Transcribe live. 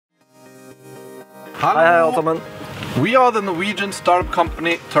Hi alle sammen. We are the Norwegian startup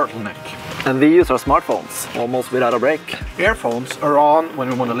company Turtleneck. And we use our smartphones almost without a break. Earphones are on when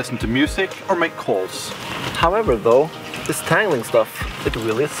we want to listen to music or make calls. However though, this tangling stuff, it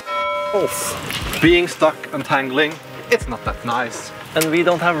really falls. Being stuck and tangling, it's not that nice. And we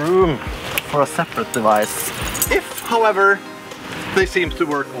don't have room for a separate device. If, however, they seem to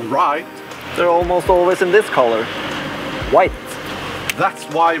work alright, they're almost always in this color, white. That's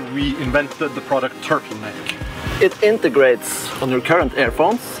why we invented the product Turtleneck. It integrates on your current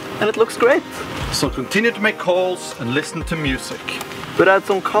earphones and it looks great. So continue to make calls and listen to music. But add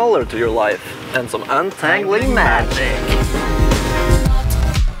some color to your life and some untangling magic.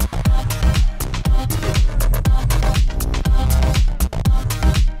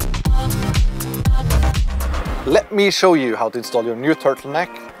 Let me show you how to install your new Turtleneck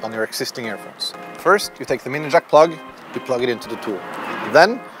on your existing earphones. First, you take the mini jack plug, you plug it into the tool.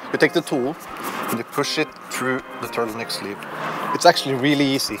 Then, you take the tool and you push it through the Turtleneck sleeve. It's actually really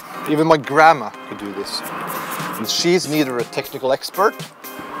easy. Even my grandma could do this. And she's neither a technical expert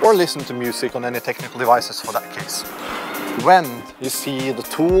or listen to music on any technical devices for that case. When you see the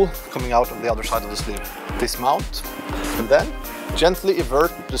tool coming out of the other side of the sleeve, dismount and then gently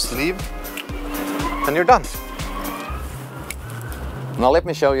invert the sleeve and you're done. Now let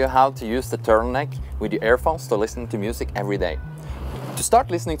me show you how to use the Turtleneck with your earphones to listen to music every day. To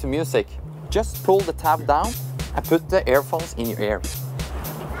start listening to music, just pull the tab down and put the earphones in your ear.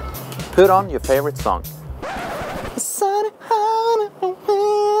 Put on your favorite song.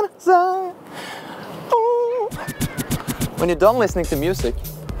 When you're done listening to music,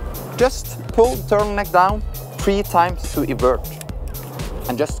 just pull the Turtleneck down 3 times to invert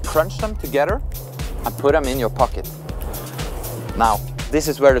and just crunch them together and put them in your pocket. Now, this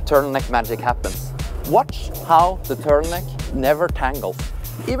is where the Turtleneck magic happens. Watch how the Turtleneck never tangles,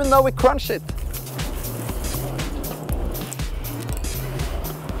 even though we crunch it.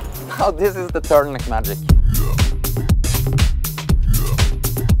 Now, this is the Turtleneck magic.